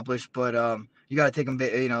want to accomplish, but you got to take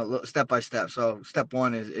them, step by step. So step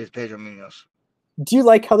 1 is Pedro Munoz. Do you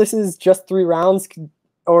like how this is just 3 rounds,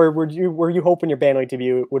 or were you hoping your bantamweight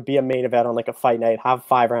debut would be a main event on like a fight night, have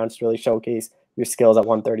 5 rounds to really showcase your skills at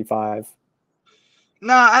 135?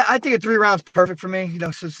 No, I think a 3 rounds perfect for me. You know,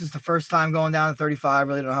 since it's the first time going down to 35, I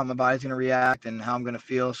really don't know how my body's gonna react and how I'm gonna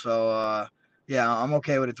feel. So yeah, I'm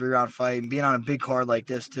okay with a 3-round fight. And being on a big card like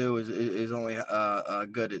this too is only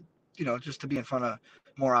good. You know, just to be in front of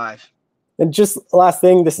more eyes. And just last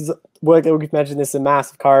thing, this is what we've mentioned. This is a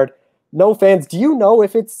massive card. No fans. Do you know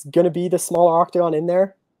if it's gonna be the smaller octagon in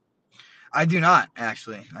there? I do not,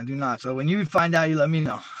 actually. I do not. So when you find out, you let me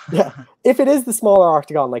know. Yeah. If it is the smaller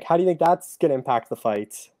octagon, like, how do you think that's going to impact the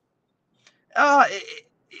fights?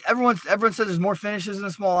 Everyone says there's more finishes in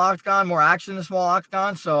the small octagon, more action in the small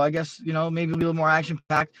octagon. So I guess, you know, maybe a little more action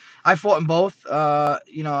packed. I fought in both.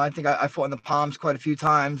 You know, I think I fought in the Palms quite a few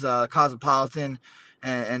times, Cosmopolitan,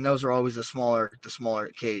 and those are always the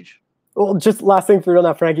smaller cage. Well, just last thing for you on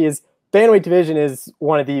that, Frankie, is bantamweight division is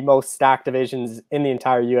one of the most stacked divisions in the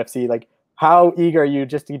entire UFC. Like, how eager are you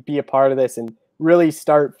just to be a part of this and really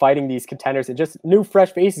start fighting these contenders and just new,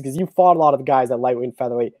 fresh faces? Because you fought a lot of the guys at lightweight and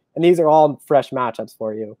featherweight, and these are all fresh matchups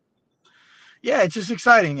for you. Yeah, it's just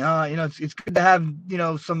exciting. You know, it's good to have, you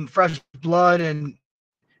know, some fresh blood and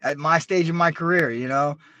at my stage of my career, you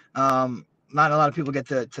know. Not a lot of people get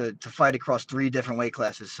to fight across 3 different weight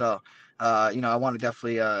classes. So, you know, I want to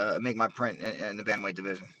definitely make my print in the bantamweight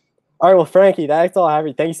division. All right, well, Frankie, that's all I have.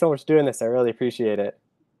 Thank you so much for doing this. I really appreciate it.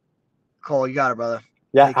 Cole, you got it, brother.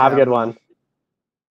 Yeah, have a good one.